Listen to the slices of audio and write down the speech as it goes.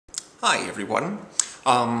Hi everyone.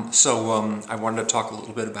 I wanted to talk a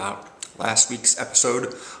little bit about last week's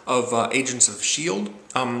episode of Agents of S.H.I.E.L.D.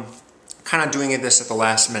 Kind of doing this at the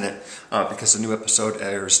last minute because the new episode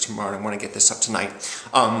airs tomorrow and I want to get this up tonight.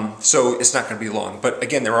 So it's not going to be long. But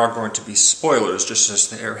again, there are going to be spoilers, just as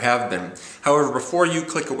there have been. However, before you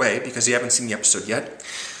click away, because you haven't seen the episode yet,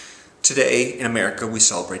 today in America we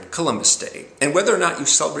celebrate Columbus Day. And whether or not you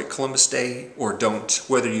celebrate Columbus Day or don't,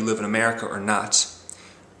 whether you live in America or not,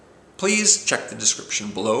 please check the description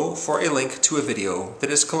below for a link to a video that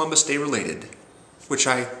is Columbus Day related, which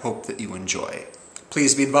I hope that you enjoy.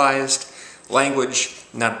 Please be advised, language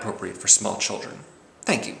not appropriate for small children.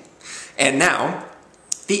 Thank you. And now,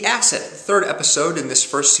 The Asset, third episode in this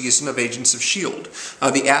first season of Agents of S.H.I.E.L.D.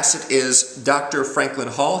 The Asset is Dr. Franklin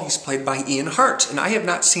Hall. He's played by Ian Hart, and I have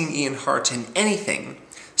not seen Ian Hart in anything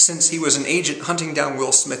since he was an agent hunting down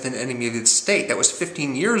Will Smith in Enemy of the State. That was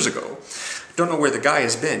 15 years ago. Don't know where the guy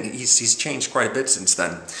has been. He's changed quite a bit since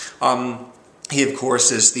then. He, of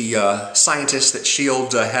course, is the scientist that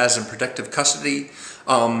S.H.I.E.L.D. has in protective custody,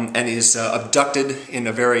 and is abducted in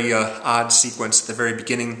a very odd sequence at the very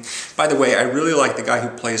beginning. By the way, I really like the guy who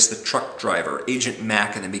plays the truck driver, Agent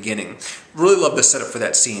Mac, in the beginning. Really love the setup for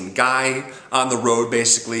that scene. Guy on the road,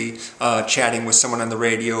 basically, chatting with someone on the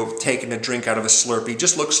radio, taking a drink out of a Slurpee.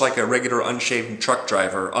 Just looks like a regular unshaven truck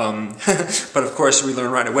driver. But of course, we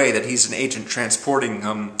learn right away that he's an agent transporting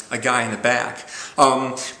a guy in the back.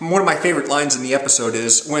 One of my favorite lines in the episode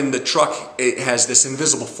is when the truck has this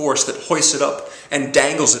invisible force that hoists it up and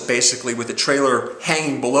dangles it basically with the trailer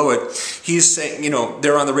hanging below it. He's saying,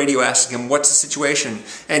 they're on the radio asking him, what's the situation?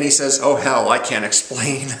 And he says, oh hell, I can't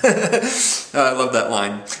explain. I love that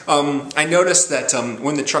line. I noticed that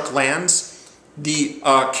when the truck lands, the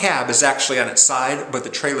cab is actually on its side, but the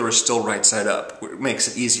trailer is still right side up, which makes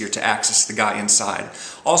it easier to access the guy inside.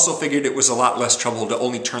 Also figured it was a lot less trouble to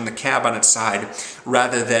only turn the cab on its side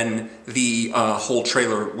rather than the whole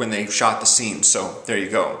trailer when they shot the scene. So there you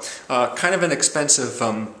go. Kind of an expensive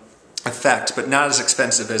effect, but not as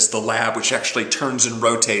expensive as the lab, which actually turns and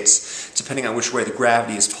rotates depending on which way the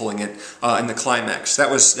gravity is pulling it in the climax. That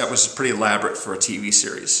was pretty elaborate for a TV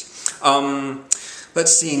series.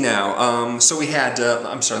 Let's see now. So we had,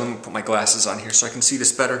 I'm sorry, let me put my glasses on here so I can see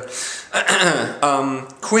this better.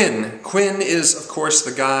 Quinn. Quinn is, of course,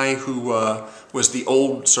 the guy who was the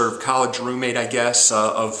old sort of college roommate, I guess,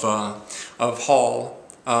 of Hall.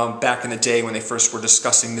 Back in the day when they first were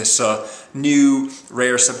discussing this new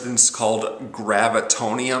rare substance called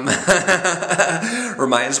gravitonium.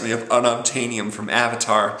 Reminds me of unobtainium from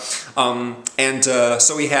Avatar.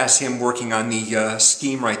 So he has him working on the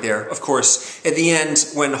scheme right there. Of course, at the end,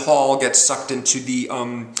 when Hall gets sucked into the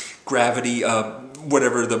gravity,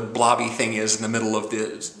 whatever the blobby thing is in the middle of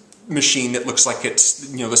the machine that looks like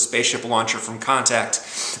it's, the spaceship launcher from Contact.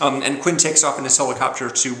 And Quinn takes off in his helicopter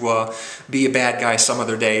to be a bad guy some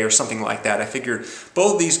other day or something like that. I figure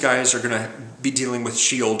both these guys are going to be dealing with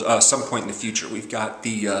S.H.I.E.L.D. Some point in the future. We've got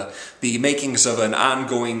the makings of an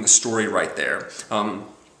ongoing story right there.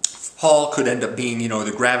 Hall could end up being, the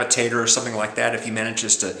gravitator or something like that if he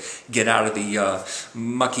manages to get out of the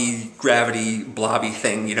mucky gravity blobby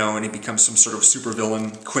thing, and he becomes some sort of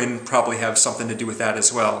supervillain. Quinn probably have something to do with that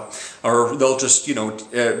as well. Or they'll just,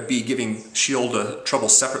 be giving S.H.I.E.L.D. trouble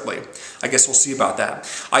separately. I guess we'll see about that.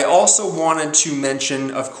 I also wanted to mention,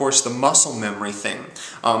 of course, the muscle memory thing.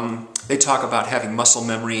 They talk about having muscle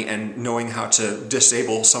memory and knowing how to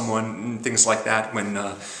disable someone and things like that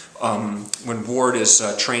when Ward is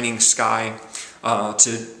training Skye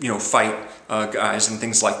to, fight guys and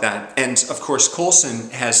things like that. And, of course, Coulson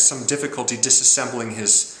has some difficulty disassembling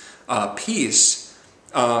his piece.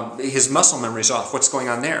 His muscle memory's off. What's going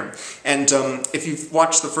on there? And if you've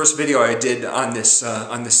watched the first video I did on this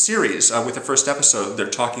series with the first episode, they're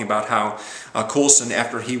talking about how Coulson,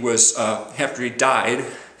 after he died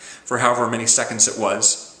for however many seconds it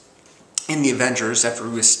was in the Avengers, after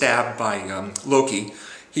he was stabbed by Loki,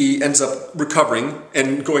 he ends up recovering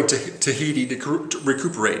and going to Tahiti to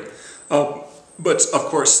recuperate. But, of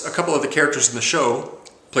course, a couple of the characters in the show,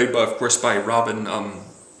 played, of course, by Robin,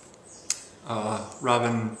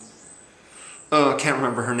 can't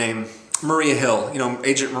remember her name, Maria Hill,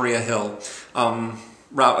 Agent Maria Hill.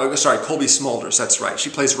 Colby Smulders, that's right. She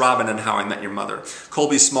plays Robin in How I Met Your Mother.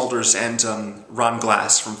 Colby Smulders and Ron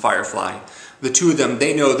Glass from Firefly. The two of them,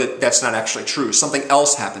 they know that that's not actually true. Something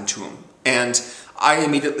else happened to him. And I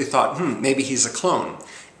immediately thought, maybe he's a clone.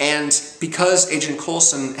 And because Agent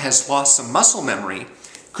Coulson has lost some muscle memory,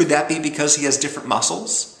 could that be because he has different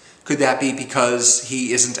muscles? Could that be because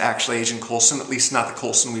he isn't actually Agent Coulson, at least not the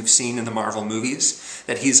Coulson we've seen in the Marvel movies?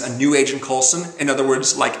 That he's a new Agent Coulson, in other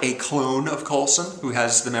words, like a clone of Coulson, who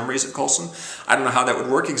has the memories of Coulson? I don't know how that would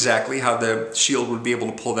work exactly, how the S.H.I.E.L.D. would be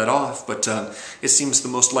able to pull that off, but it seems the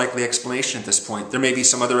most likely explanation at this point. There may be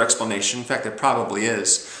some other explanation, in fact, there probably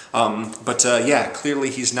is. Yeah,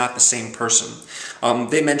 clearly he's not the same person.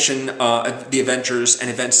 They mention the Avengers and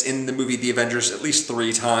events in the movie The Avengers at least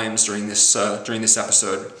 3 times during this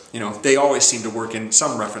episode. You know, they always seem to work in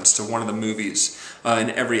some reference to one of the movies in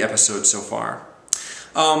every episode so far.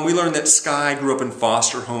 We learned that Skye grew up in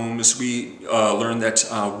foster homes. We learned that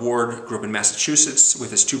Ward grew up in Massachusetts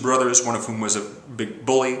with his 2 brothers, one of whom was a big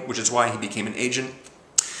bully, which is why he became an agent.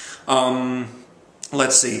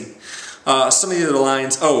 Let's see. Some of the other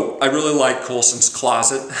lines. Oh, I really like Coulson's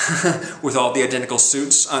closet with all the identical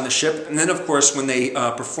suits on the ship. And then, of course, when they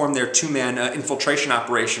perform their 2-man infiltration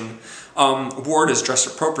operation, Ward is dressed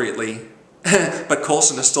appropriately, but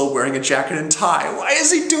Coulson is still wearing a jacket and tie. Why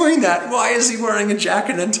is he doing that? Why is he wearing a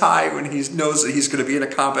jacket and tie when he knows that he's going to be in a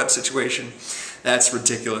combat situation? That's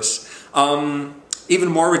ridiculous. Even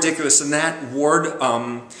more ridiculous than that, Ward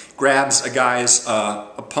grabs a guy's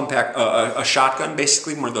a shotgun,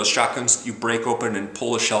 basically, one of those shotguns that you break open and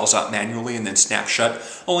pull the shells out manually and then snap shut.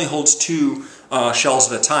 Only holds 2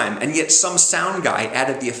 shells at a time, and yet some sound guy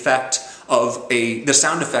added the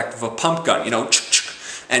sound effect of a pump gun, you know,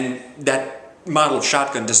 and that model of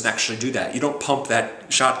shotgun doesn't actually do that. You don't pump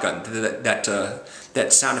that shotgun.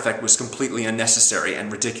 That sound effect was completely unnecessary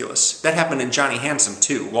and ridiculous. That happened in Johnny Handsome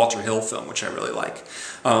too, Walter Hill film, which I really like.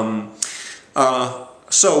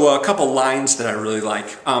 So a couple lines that I really like.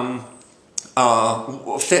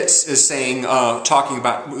 Fitz is saying, talking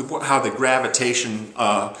about how the gravitation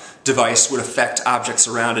device would affect objects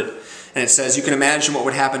around it. And it says, you can imagine what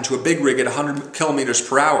would happen to a big rig at 100 kilometers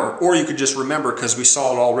per hour, or you could just remember because we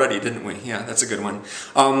saw it already, didn't we? Yeah, that's a good one.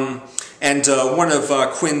 And one of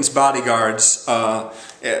Quinn's bodyguards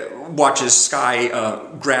watches Skye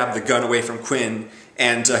grab the gun away from Quinn,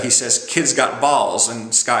 and he says, "Kid's got balls,"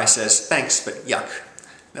 and Skye says, "Thanks, but yuck."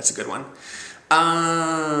 That's a good one.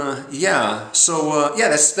 Yeah, so yeah,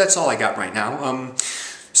 that's all I got right now.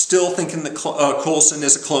 Still thinking that Coulson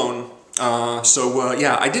is a clone.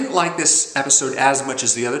 Yeah, I didn't like this episode as much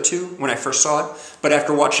as the other 2 when I first saw it, but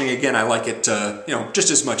after watching it again, I like it, you know,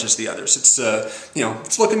 just as much as the others. It's, you know,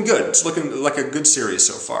 it's looking good. It's looking like a good series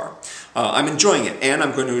so far. I'm enjoying it, and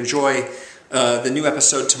I'm going to enjoy the new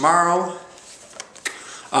episode tomorrow,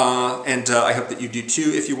 and I hope that you do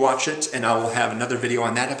too if you watch it, and I will have another video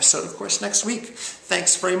on that episode, of course, next week.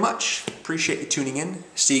 Thanks very much. Appreciate you tuning in.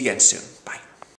 See you again soon.